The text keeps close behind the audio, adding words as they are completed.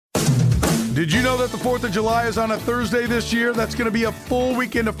Did you know that the 4th of July is on a Thursday this year? That's going to be a full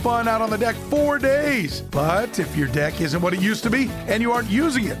weekend of fun out on the deck, 4 days. But if your deck isn't what it used to be and you aren't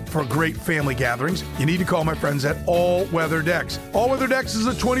using it for great family gatherings, you need to call my friends at All Weather Decks. All Weather Decks is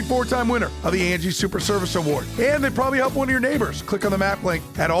a 24-time winner of the Angie Super Service Award. And they probably help one of your neighbors. Click on the map link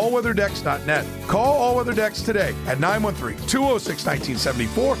at allweatherdecks.net. Call All Weather Decks today at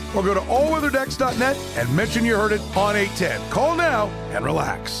 913-206-1974 or go to allweatherdecks.net and mention you heard it on 810. Call now and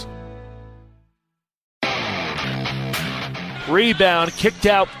relax. Rebound, kicked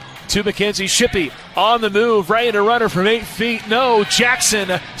out to Mackenzie Shippey. On the move, right in a runner from 8 feet. No,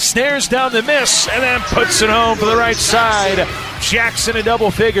 Jackson snares down the miss and then puts it home for the right side. Jackson in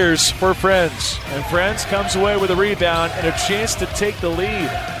double figures for Friends. And Friends comes away with a rebound and a chance to take the lead.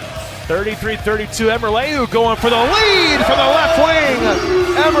 33-32, Emerlehu going for the lead from the left wing.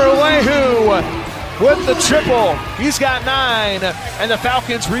 Emerlehu with the triple. He's got 9, and the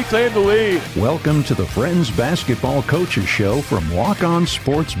Falcons reclaim the lead. Welcome to the Friends Basketball Coaches Show from Walk On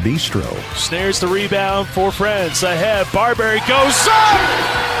Sports Bistro. Snares the rebound for Friends. Ahead, Barberry goes up,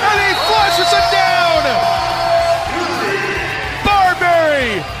 and he flushes it down.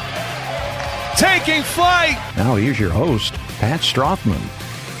 Barberry taking flight. Now here's your host, Pat Strothman.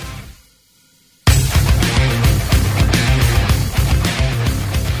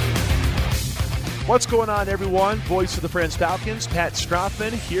 What's going on, everyone? Voice of the Friends Falcons, Pat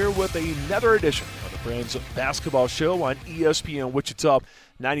Strothman, here with another edition of the Friends Basketball Show on ESPN Wichita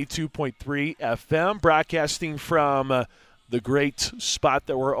 92.3 FM, broadcasting from the great spot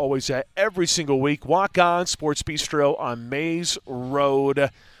that we're always at every single week, Walk On Sports Bistro on Mays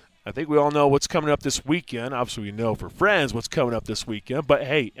Road. I think we all know what's coming up this weekend. Obviously, we know for Friends what's coming up this weekend. But,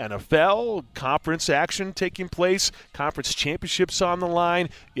 hey, NFL, conference action taking place, conference championships on the line.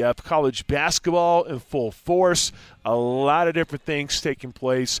 You have college basketball in full force. A lot of different things taking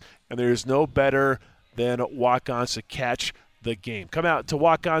place, and there's no better than walk-ons to catch the game. Come out to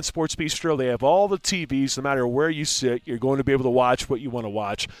Walk On Sports Bistro. They have all the TVs. No matter where you sit, you're going to be able to watch what you want to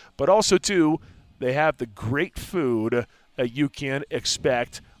watch. But also, too, they have the great food that you can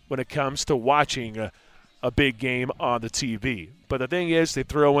expect when it comes to watching a big game on the TV. But the thing is, they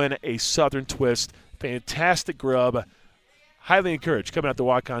throw in a Southern twist, fantastic grub. Highly encouraged coming out to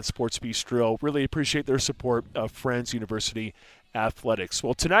Walk On Sports Bistro. Really appreciate their support of Friends University Athletics.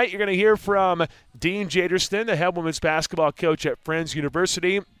 Well, tonight you're going to hear from Dean Jaderston, the head women's basketball coach at Friends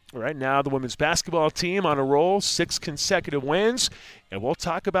University. Right now, the women's basketball team on a roll, 6 consecutive wins, and we'll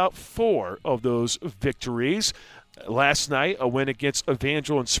talk about 4 of those victories. Last night, a win against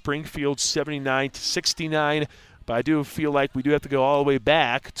Evangel in Springfield, 79-69. But I do feel like we do have to go all the way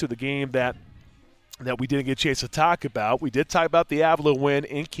back to the game that we didn't get a chance to talk about. We did talk about the Avila win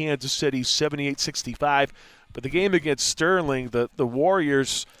in Kansas City, 78-65. But the game against Sterling, the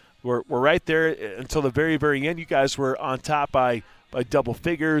Warriors were right there until the very, very end. You guys were on top by double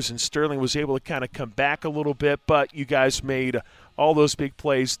figures, and Sterling was able to kind of come back a little bit. But you guys made all those big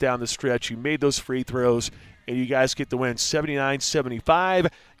plays down the stretch. You made those free throws, and you guys get the win 79-75.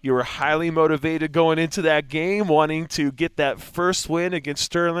 You were highly motivated going into that game, wanting to get that first win against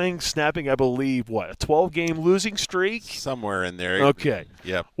Sterling, snapping, I believe, a 12-game losing streak? Somewhere in there. Okay.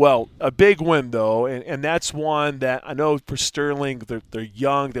 Yep. Well, a big win, though, and that's one that I know for Sterling, they're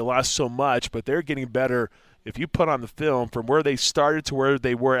young, they lost so much, but they're getting better. If you put on the film from where they started to where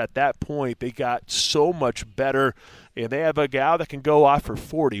they were at that point, they got so much better. And they have a gal that can go off for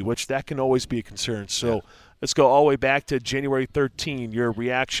 40, which that can always be a concern. So yeah. Let's go all the way back to January 13, your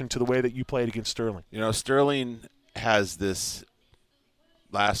reaction to the way that you played against Sterling. You know, Sterling has this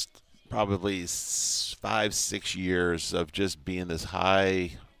last probably 5-6 years of just being this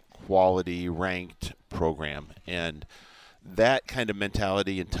high-quality ranked program. And that kind of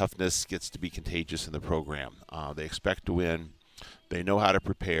mentality and toughness gets to be contagious in the program. They expect to win. They know how to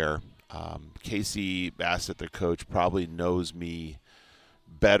prepare. Casey Bassett, their coach, probably knows me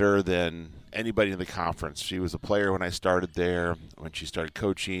better than anybody in the conference. She was a player when I started there. When she started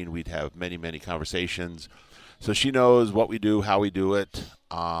coaching, we'd have many, many conversations. So she knows what we do, how we do it.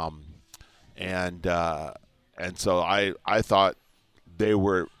 And so I thought they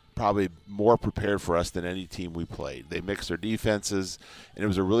were probably more prepared for us than any team we played. They mixed their defenses, and it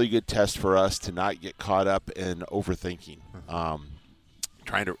was a really good test for us to not get caught up in overthinking.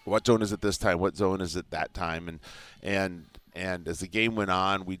 Trying to, what zone is it this time? What zone is it that time? And as the game went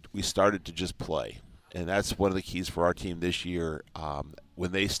on, we started to just play. And that's one of the keys for our team this year.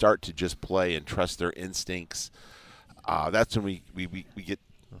 When they start to just play and trust their instincts, that's when we get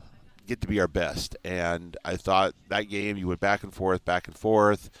to be our best. And I thought that game, you went back and forth.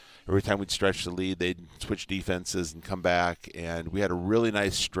 Every time we'd stretch the lead, they'd switch defenses and come back. And we had a really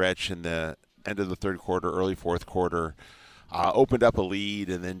nice stretch in the end of the third quarter, early fourth quarter, opened up a lead,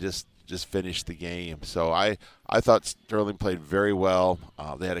 and then just finished the game. So I thought Sterling played very well.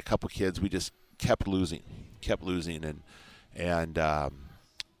 They had a couple kids. We just kept losing, and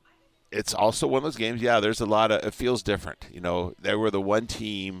it's also one of those games. Yeah, there's a lot of. It feels different. They were the one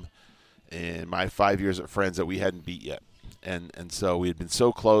team in my 5 years at Friends that we hadn't beat yet. And so we had been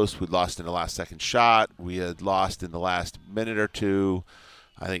so close. We'd lost in the last second shot. We had lost in the last minute or two.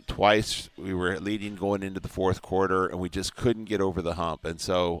 I think twice we were leading going into the fourth quarter, and we just couldn't get over the hump. And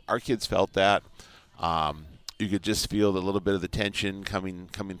so our kids felt that. You could just feel a little bit of the tension coming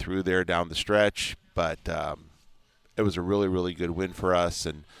through there down the stretch. But it was a really, really good win for us.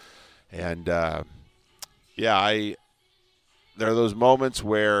 There are those moments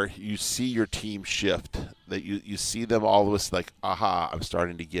where you see your team shift, that you see them all of us like, aha, I'm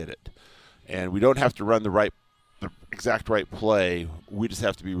starting to get it. And we don't have to run the exact right play. We just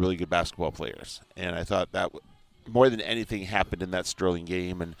have to be really good basketball players. And I thought that more than anything happened in that Sterling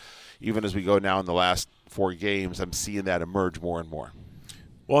game. And even as we go now in the last 4 games, I'm seeing that emerge more and more.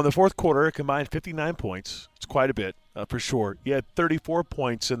 Well, in the fourth quarter, it combined 59 points. It's quite a bit, for sure. You had 34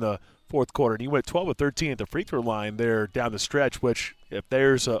 points in the fourth quarter, and you went 12 of 13 at the free throw line there down the stretch, which if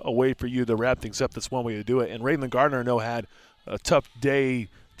there's a way for you to wrap things up, that's one way to do it. And Raylan Gardner, I know, had a tough day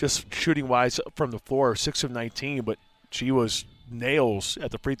just shooting-wise from the floor, 6 of 19, but she was nails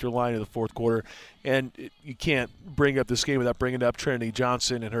at the free throw line in the fourth quarter. And you can't bring up this game without bringing up Trinity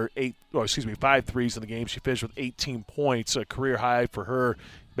Johnson and her 5 threes in the game. She finished with 18 points, a career high for her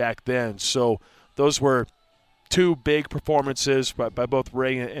back then. So those were 2 big performances by both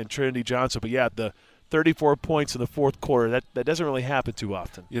Ray and Trinity Johnson. But, yeah, the 34 points in the fourth quarter, that doesn't really happen too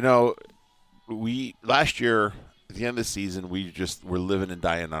often. We last year – at the end of the season, we just were living and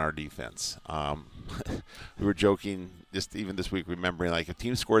dying on our defense. We were joking just even this week, remembering like if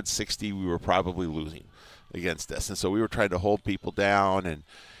team scored 60, we were probably losing against us. And so we were trying to hold people down,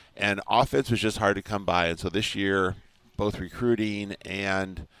 and offense was just hard to come by. And so this year, both recruiting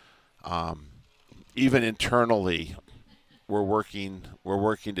and even internally, we're working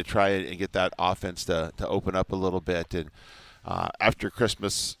to try and get that offense to open up a little bit. And after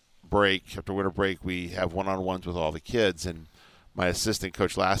winter break, we have one-on-ones with all the kids, and my assistant,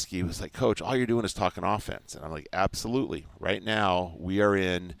 Coach Lasky, was like, Coach, all you're doing is talking offense. And I'm like, absolutely. Right now, we are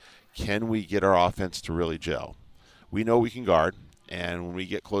in, can we get our offense to really gel? We know we can guard, and when we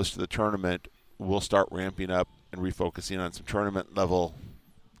get close to the tournament, we'll start ramping up and refocusing on some tournament-level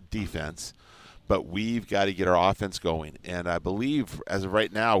defense. But we've got to get our offense going. And I believe, as of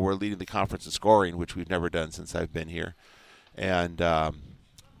right now, we're leading the conference in scoring, which we've never done since I've been here. And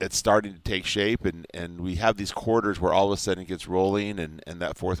it's starting to take shape, and we have these quarters where all of a sudden it gets rolling, and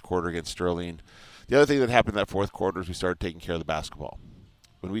that fourth quarter against Sterling. The other thing that happened in that fourth quarter is we started taking care of the basketball.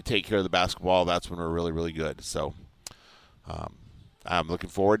 When we take care of the basketball, that's when we're really, really good. So I'm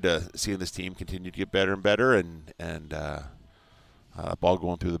looking forward to seeing this team continue to get better and better, and ball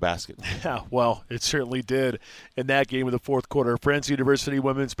going through the basket. Yeah, well, it certainly did in that game of the fourth quarter. Friends University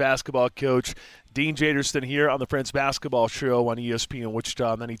women's basketball coach Dean Jaderston here on the Friends Basketball Show on ESPN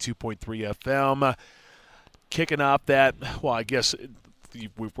Wichita 92.3 FM. Kicking off that, well, I guess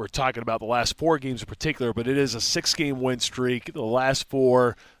we're talking about the last 4 games in particular, but it is a 6-game win streak. The last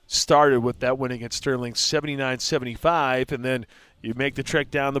 4 started with that win against Sterling 79-75, and then you make the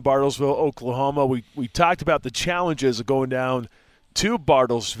trek down to Bartlesville, Oklahoma. We talked about the challenges of going down to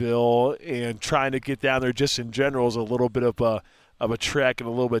Bartlesville and trying to get down there just in general is a little bit of a trek and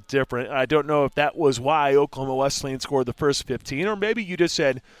a little bit different. I don't know if that was why Oklahoma Wesleyan scored the first 15, or maybe you just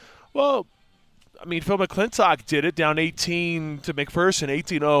said, well, I mean, Phil McClintock did it down 18 to McPherson,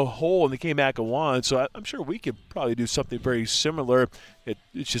 18-0 hole, and they came back and won. So I'm sure we could probably do something very similar.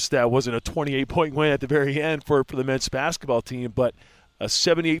 It's just that wasn't a 28-point win at the very end for the men's basketball team, but a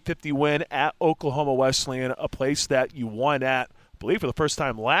 78-50 win at Oklahoma Wesleyan, a place that you won at, I believe, for the first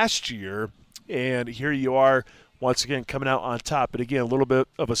time last year. And here you are once again coming out on top. But, again, a little bit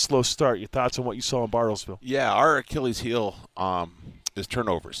of a slow start. Your thoughts on what you saw in Bartlesville? Yeah, our Achilles heel is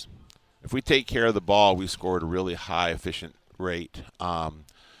turnovers. If we take care of the ball, we scored a really high efficient rate.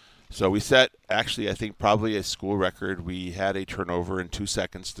 So we set, actually, I think probably a school record. We had a turnover in 2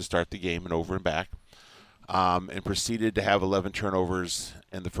 seconds to start the game and over and back, and proceeded to have 11 turnovers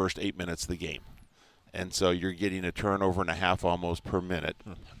in the first 8 minutes of the game. And so you're getting a turnover and a half almost per minute.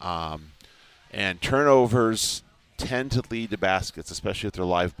 And turnovers tend to lead to baskets, especially if they're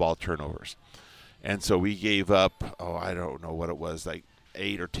live ball turnovers. And so we gave up, I don't know what it was, like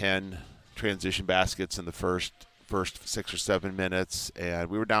 8 or 10 transition baskets in the first 6 or 7 minutes, and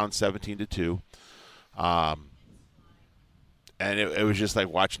we were down 17-2. and it was just like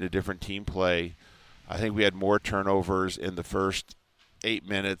watching a different team play. I think we had more turnovers in the first 8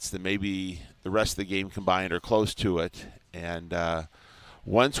 minutes than maybe the rest of the game combined or close to it. And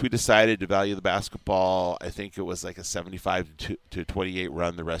once we decided to value the basketball, I think it was like a 75 to 28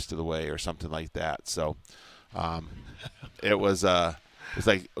 run the rest of the way or something like that. So it was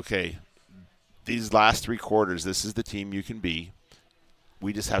like, okay, these last 3 quarters, this is the team you can be.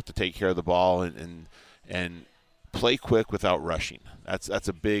 We just have to take care of the ball and play quick without rushing. That's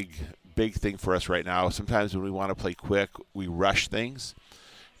a big thing for us right now. Sometimes when we want to play quick, we rush things,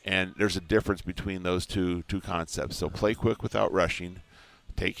 and there's a difference between those two concepts. So play quick without rushing,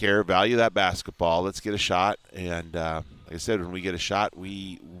 take care, value that basketball. Let's get a shot, and like I said, when we get a shot,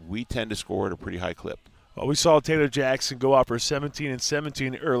 we tend to score at a pretty high clip. Well, we saw Taylor Jackson go out for 17 and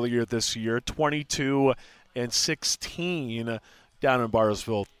 17 earlier this year, 22 and 16 down in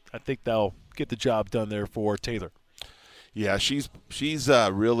Bartlesville. I think they'll get the job done there for Taylor. Yeah, she's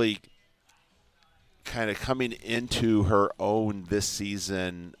really kind of coming into her own this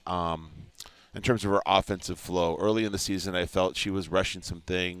season in terms of her offensive flow. Early in the season, I felt she was rushing some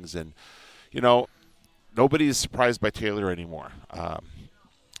things, and nobody is surprised by Taylor anymore.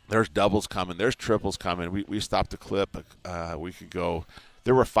 There's doubles coming, there's triples coming. We stopped the clip a week ago.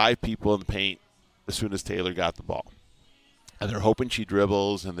 There were 5 people in the paint as soon as Taylor got the ball, and they're hoping she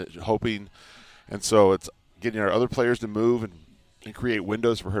dribbles and so it's getting our other players to move and create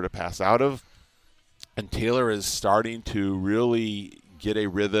windows for her to pass out of. And Taylor is starting to really get a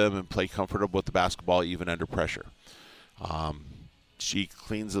rhythm and play comfortable with the basketball even under pressure. She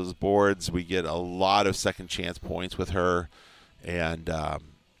cleans those boards. We get a lot of second chance points with her. And,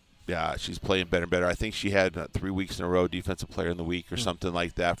 she's playing better and better. I think she had 3 weeks in a row Defensive Player in the Week or something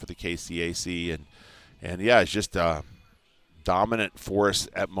like that for the KCAC. And it's just a dominant force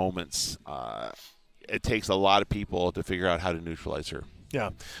at moments. It takes a lot of people to figure out how to neutralize her.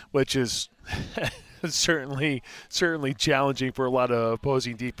 Yeah, which is certainly challenging for a lot of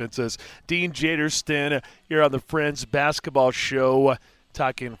opposing defenses. Dean Jaderston here on the Friends Basketball Show,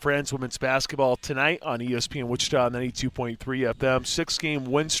 talking Friends women's basketball tonight on ESPN Wichita 92.3 FM. 6-game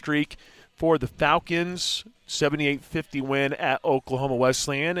win streak for the Falcons, 78-50 win at Oklahoma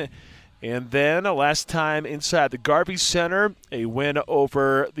Wesleyan. And then last time inside the Garvey Center, a win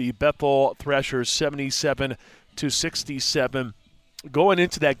over the Bethel Threshers, 77-67. Going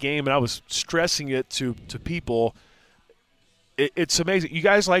into that game, and I was stressing it to people, it's amazing. You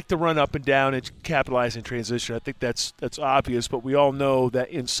guys like to run up and down and capitalize in transition. I think that's obvious, but we all know that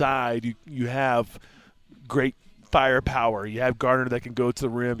inside you have great firepower. You have Garner that can go to the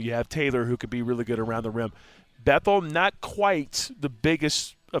rim. You have Taylor who can be really good around the rim. Bethel, not quite the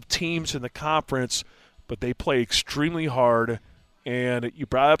biggest of teams in the conference, but they play extremely hard. And you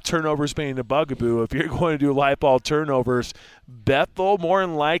brought up turnovers being a bugaboo. If you're going to do light ball turnovers, Bethel more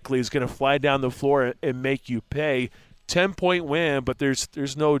than likely is going to fly down the floor and make you pay. 10-point win, but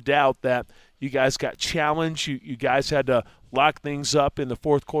there's no doubt that you guys got challenged. You guys had to lock things up in the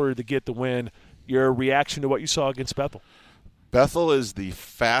fourth quarter to get the win. Your reaction to what you saw against Bethel? Bethel is the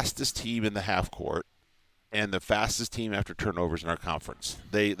fastest team in the half court and the fastest team after turnovers in our conference.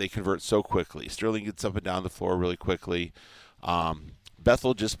 They convert so quickly. Sterling gets up and down the floor really quickly.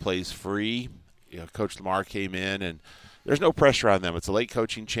 Bethel just plays free. Coach Lamar came in, and there's no pressure on them. It's a late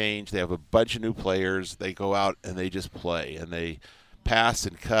coaching change. They have a bunch of new players. They go out and they just play, and they pass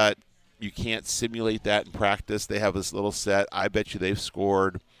and cut. You can't simulate that in practice. They have this little set. I bet you they've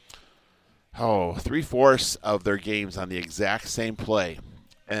scored, 3/4 of their games on the exact same play.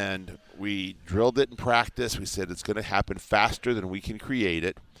 And we drilled it in practice. We said it's going to happen faster than we can create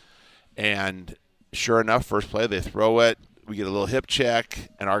it. And sure enough, first play, they throw it. We get a little hip check,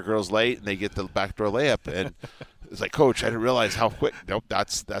 and our girl's late, and they get the backdoor layup. And it's like, Coach, I didn't realize how quick. Nope,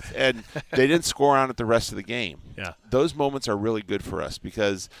 that's. And they didn't score on it the rest of the game. Yeah, those moments are really good for us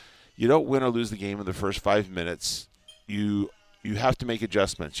because you don't win or lose the game in the first 5 minutes. You have to make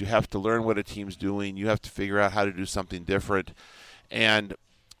adjustments. You have to learn what a team's doing. You have to figure out how to do something different. And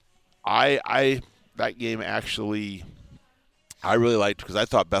that game actually I really liked because I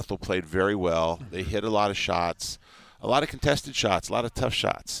thought Bethel played very well. They hit a lot of shots. A lot of contested shots, a lot of tough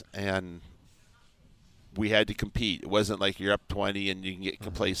shots, and we had to compete. It wasn't like you're up 20 and you can get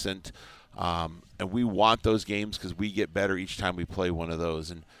complacent, and we want those games because we get better each time we play one of those.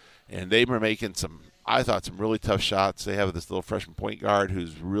 And they were making some really tough shots. They have this little freshman point guard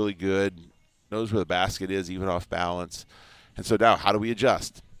who's really good, knows where the basket is, even off balance. And so now how do we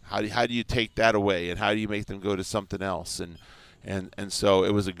adjust? How do you take that away, and how do you make them go to something else? And so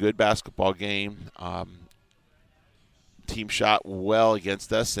it was a good basketball game. team shot well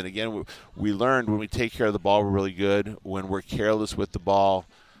against us. And again, we learned when we take care of the ball, we're really good. When we're careless with the ball,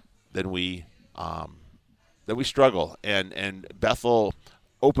 then we struggle. And Bethel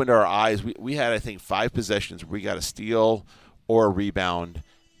opened our eyes. We had, I think, 5 possessions where we got a steal or a rebound,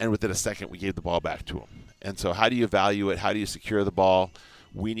 and within a second we gave the ball back to them. And so how do you value it? How do you secure the ball?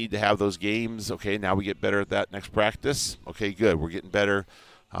 We need to have those games. Okay, now we get better at that next practice. Okay, good. We're getting better.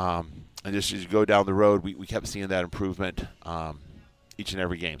 And just as you go down the road, we kept seeing that improvement each and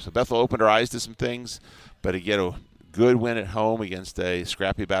every game. So Bethel opened our eyes to some things, but again, a good win at home against a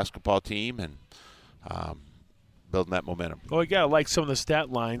scrappy basketball team and building that momentum. Well, you got to like some of the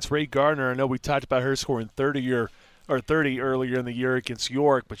stat lines. Ray Gardner, I know we talked about her scoring 30 earlier in the year against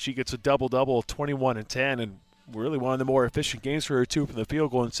York, but she gets a double-double, 21 and 10, and really one of the more efficient games for her, too, from the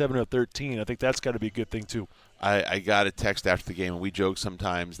field goal, 7 of 13. I think that's got to be a good thing, too. I got a text after the game, and we joke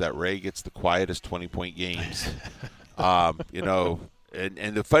sometimes that Ray gets the quietest 20-point games. You know,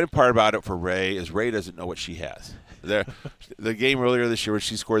 and the funny part about it for Ray is Ray doesn't know what she has. The game earlier this year when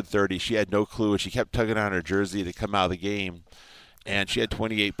she scored 30, she had no clue, and she kept tugging on her jersey to come out of the game, and she had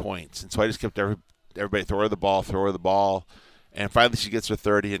 28 points. And so I just kept everybody throw her the ball. And finally she gets her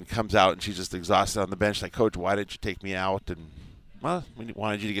 30 and comes out, and she's just exhausted on the bench. Like, Coach, why didn't you take me out? And, well, we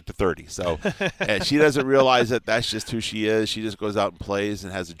wanted you to get to 30. So she doesn't realize that that's just who she is. She just goes out and plays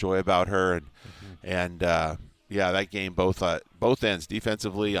and has a joy about her. And yeah, that game, both ends,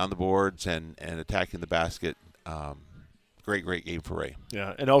 defensively on the boards and attacking the basket. Great game for Ray.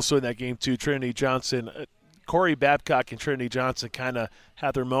 Yeah, and also in that game, too, Trinity Johnson – Corey Babcock and Trinity Johnson kind of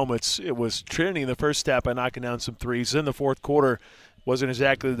had their moments. It was Trinity in the first half by knocking down some threes. In the fourth quarter, wasn't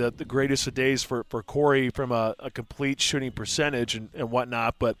exactly the greatest of days for Corey from a complete shooting percentage and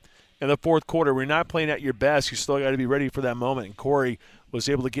whatnot. But in the fourth quarter, when you're not playing at your best, you still got to be ready for that moment. And Corey was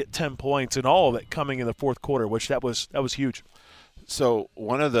able to get 10 points and all of it coming in the fourth quarter, which that was huge. So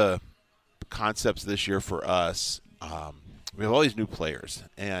one of the concepts this year for us, we have all these new players,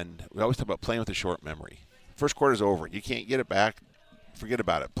 and we always talk about playing with a short memory. First quarter's over. You can't get it back. Forget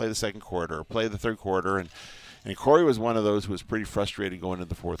about it. Play the second quarter. Play the third quarter. And Corey was one of those who was pretty frustrated going into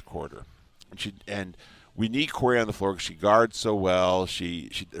the fourth quarter. And we need Corey on the floor because she guards so well.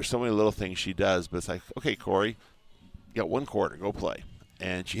 There's so many little things she does. But it's like, okay, Corey, you got one quarter. Go play.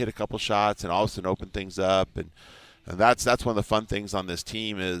 And she hit a couple shots and all of a sudden opened things up. And that's one of the fun things on this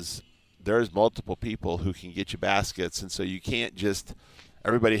team is there's multiple people who can get you baskets. And so you can't just –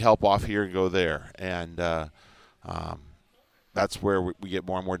 everybody help off here and go there. And that's where we get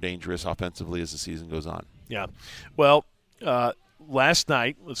more and more dangerous offensively as the season goes on. Yeah. Well, last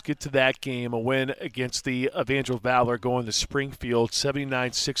night, let's get to that game, a win against the Evangel Valor going to Springfield,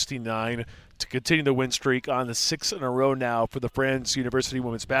 79-69 to continue the win streak on the 6th in a row now for the Friends University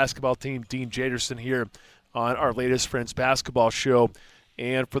women's basketball team. Dean Jaderson here on our latest Friends basketball show.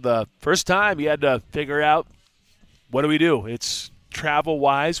 And for the first time, you had to figure out, what do we do? It's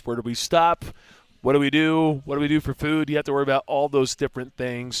travel-wise, where do we stop? What do we do? What do we do for food? You have to worry about all those different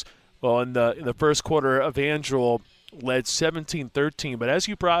things. Well, in the first quarter, Evangel led 17-13. But as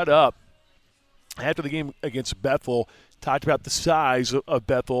you brought up, after the game against Bethel, talked about the size of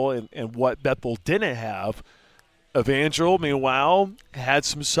Bethel and what Bethel didn't have. Evangel, meanwhile, had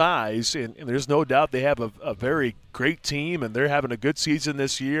some size, and there's no doubt they have a very great team, and they're having a good season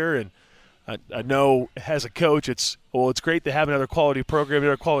this year. And I know as a coach, it's great to have another quality program,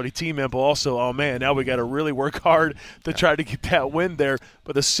 another quality team, but also, oh, man, now we got to really work hard to try to get that win there.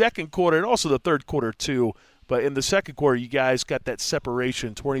 But the second quarter, and also the third quarter too, but in the second quarter, you guys got that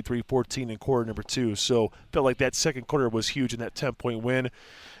separation, 23-14 in quarter number 2. So felt like that second quarter was huge in that 10-point win.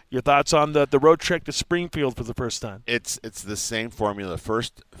 Your thoughts on the road trek to Springfield for the first time? It's the same formula.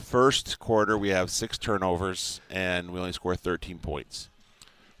 First quarter, we have 6 turnovers, and we only score 13 points.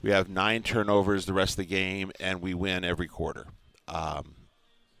 We have 9 turnovers the rest of the game, and we win every quarter.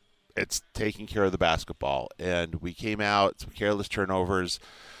 It's taking care of the basketball. And we came out, some careless turnovers.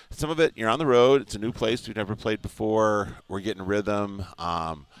 Some of it, you're on the road. It's a new place we've never played before. We're getting rhythm.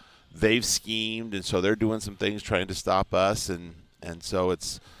 They've schemed, and so they're doing some things trying to stop us. And so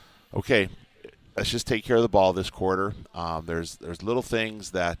it's, okay, let's just take care of the ball this quarter. There's little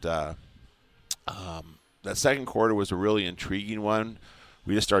things that that second quarter was a really intriguing one.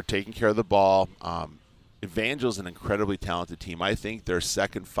 We just started taking care of the ball. Evangel's an incredibly talented team. I think their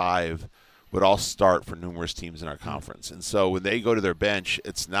second 5 would all start for numerous teams in our conference. And so when they go to their bench,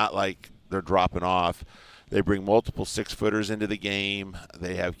 it's not like they're dropping off. They bring multiple 6-footers into the game.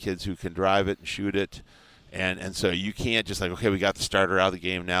 They have kids who can drive it and shoot it. And so you can't just like, okay, we got the starter out of the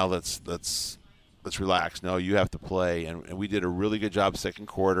game now, let's relax. No, you have to play. And we did a really good job second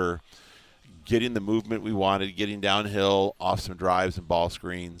quarter getting the movement we wanted, getting downhill off some drives and ball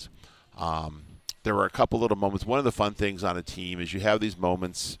screens. There were a couple little moments. One of the fun things on a team is you have these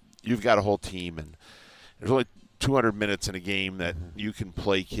moments. You've got a whole team, and there's only 200 minutes in a game that you can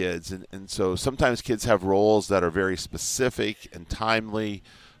play kids. And so sometimes kids have roles that are very specific and timely.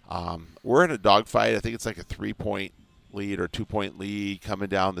 We're in a dogfight. I think it's like a 3-point lead or 2-point lead coming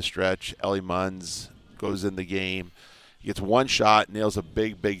down the stretch. Ellie Munns goes in the game. He gets one shot, nails a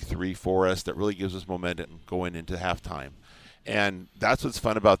big, big three for us that really gives us momentum going into halftime. And that's what's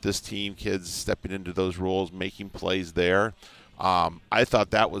fun about this team, kids stepping into those roles, making plays there. I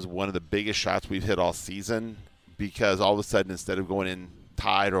thought that was one of the biggest shots we've hit all season, because all of a sudden, instead of going in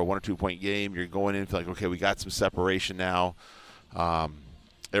tied or a 1 or 2 point game, you're going in feeling like, okay, we got some separation now.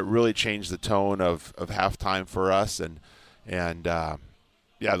 It really changed the tone of halftime for us. And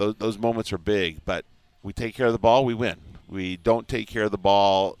those moments are big. But we take care of the ball, we win. We don't take care of the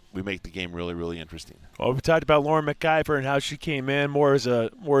ball, we make the game really, really interesting. Well, we talked about Lauren McIver and how she came in more as a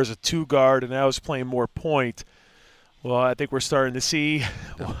 2-guard, and now is playing more point. Well, I think we're starting to see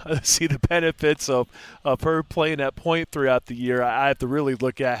the benefits of her playing that point throughout the year. I have to really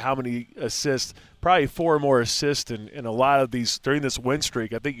look at how many assists, probably 4 more assists in a lot of these during this win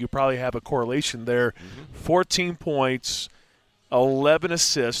streak. I think you probably have a correlation there. 14 points, 11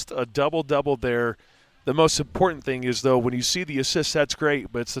 assists, a double-double there. The most important thing is, though, when you see the assists, that's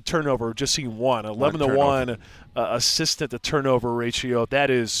great, but it's the turnover, just seeing 11-1 assist to turnover ratio.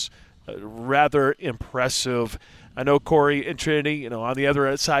 That is rather impressive. I know Corey and Trinity, on the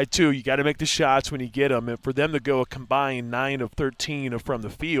other side too, you got to make the shots when you get them. And for them to go a combined 9 of 13 from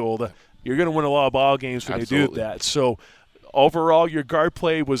the field, you're going to win a lot of ball games when Absolutely. you do that. So overall, your guard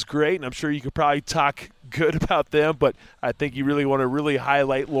play was great, and I'm sure you could probably talk good about them, but I think you really want to really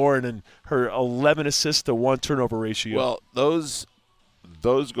highlight Lauren and her 11 assists to 1 turnover ratio. Well, those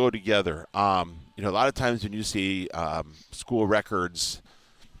go together. A lot of times when you see school records,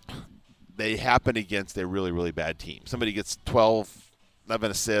 they happen against a really, really bad team. Somebody gets 12,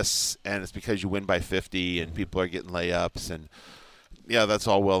 11 assists, and it's because you win by 50 and people are getting layups. And, yeah, that's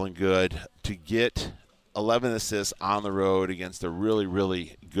all well and good. To get 11 assists on the road against a really,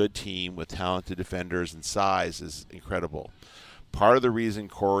 really good team with talented defenders and size is incredible. Part of the reason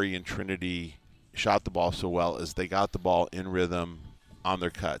Corey and Trinity shot the ball so well is they got the ball in rhythm on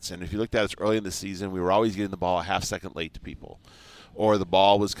their cuts. And if you looked at us early in the season, we were always getting the ball a half second late to people, or the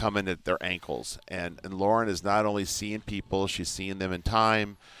ball was coming at their ankles. And Lauren is not only seeing people, she's seeing them in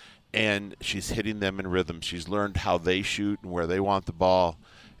time, and she's hitting them in rhythm. She's learned how they shoot and where they want the ball.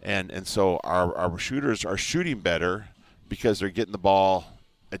 And so our shooters are shooting better because they're getting the ball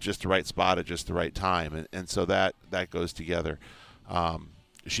at just the right spot at just the right time. And so that goes together.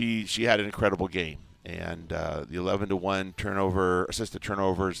 She had an incredible game. And the 11-1 assisted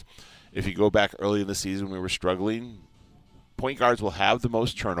turnovers, if you go back early in the season, we were struggling. Point guards will have the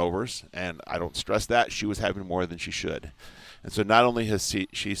most turnovers, and I don't stress that. She was having more than she should. And so not only has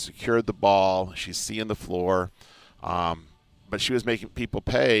she secured the ball, she's seeing the floor, but she was making people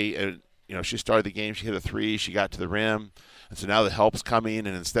pay. And, she started the game, she hit a 3, she got to the rim. And so now the help's coming,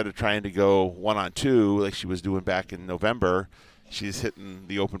 and instead of trying to go 1-on-2 like she was doing back in November, she's hitting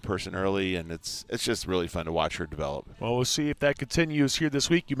the open person early, and it's just really fun to watch her develop. Well, we'll see if that continues here this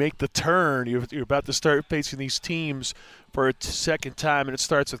week. You make the turn. You're about to start facing these teams for a second time, and it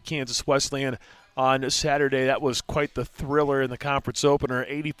starts with Kansas Wesleyan on Saturday. That was quite the thriller in the conference opener,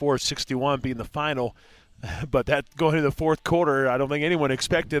 84-61 being the final. But that going into the fourth quarter, I don't think anyone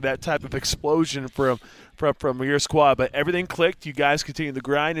expected that type of explosion from your squad. But everything clicked. You guys continued the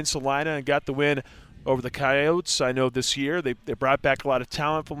grind in Salina and got the win over the Coyotes. I know this year they brought back a lot of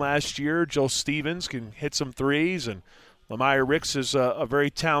talent from last year. Jill Stevens can hit some threes, and Lamaya Ricks is a very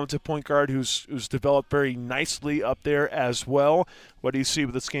talented point guard who's developed very nicely up there as well. What do you see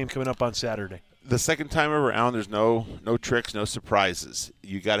with this game coming up on Saturday? The second time around, there's no tricks, no surprises.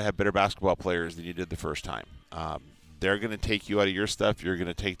 You got to have better basketball players than you did the first time. They're going to take you out of your stuff. You're going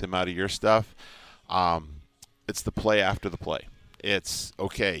to take them out of your stuff. It's the play after the play. It's,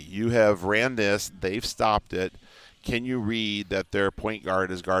 okay, you have ran this. They've stopped it. Can you read that their point guard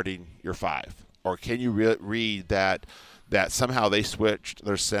is guarding your 5? Or can you read that somehow they switched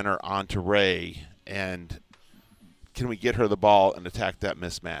their center onto Ray, and can we get her the ball and attack that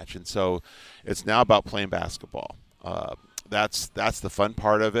mismatch? And so it's now about playing basketball. That's the fun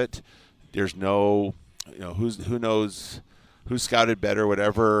part of it. There's no, who knows who's scouted better,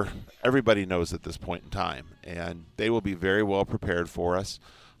 whatever. Everybody knows at this point in time, and they will be very well prepared for us.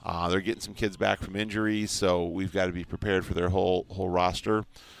 They're getting some kids back from injuries, so we've got to be prepared for their whole roster.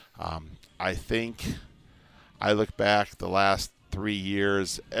 I think I look back the last 3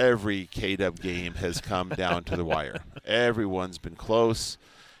 years, every KW game has come down to the wire. Everyone's been close,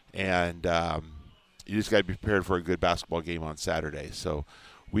 and you just got to be prepared for a good basketball game on Saturday. So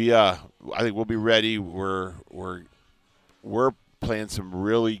I think we'll be ready. We're playing some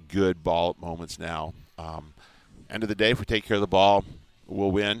really good ball moments now. End of the day, if we take care of the ball,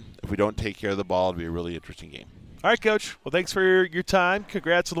 we'll win. If we don't take care of the ball, it'll be a really interesting game. All right, Coach. Well, thanks for your time.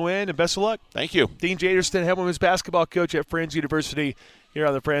 Congrats on the win, and best of luck. Thank you. Dean Jaderston, head women's basketball coach at Friends University, here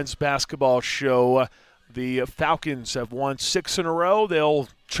on the Friends Basketball Show. The Falcons have won 6 in a row. They'll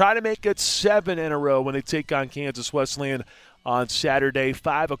try to make it 7 in a row when they take on Kansas Wesleyan on Saturday.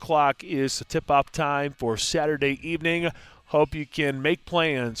 5 o'clock is the tip-off time for Saturday evening. Hope you can make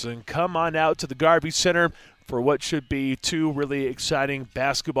plans and come on out to the Garvey Center for what should be 2 really exciting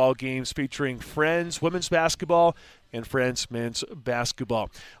basketball games featuring Friends women's basketball and Friends men's basketball.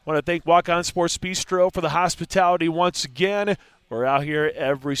 I want to thank Walk On Sports Bistro for the hospitality once again. We're out here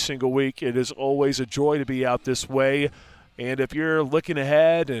every single week. It is always a joy to be out this way. And if you're looking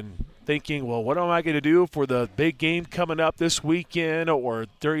ahead and thinking, well, what am I going to do for the big game coming up this weekend or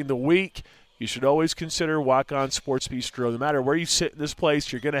during the week, you should always consider Walk On Sports Bistro. No matter where you sit in this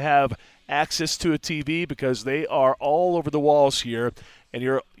place, you're going to have access to a TV because they are all over the walls here. And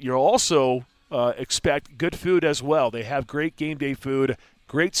you're also expect good food as well. They have great game day food,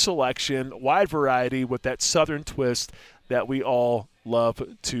 great selection, wide variety with that southern twist that we all love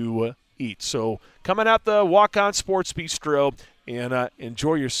to eat. So coming out the Walk On Sports Bistro and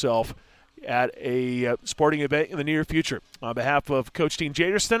enjoy yourself at a sporting event in the near future. On behalf of Coach Dean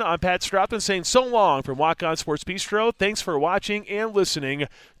Jaderston, I'm Pat Stroughton saying so long from Walk On Sports Bistro. Thanks for watching and listening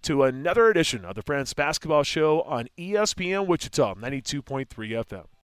to another edition of the Friends Basketball Show on ESPN Wichita, 92.3 FM.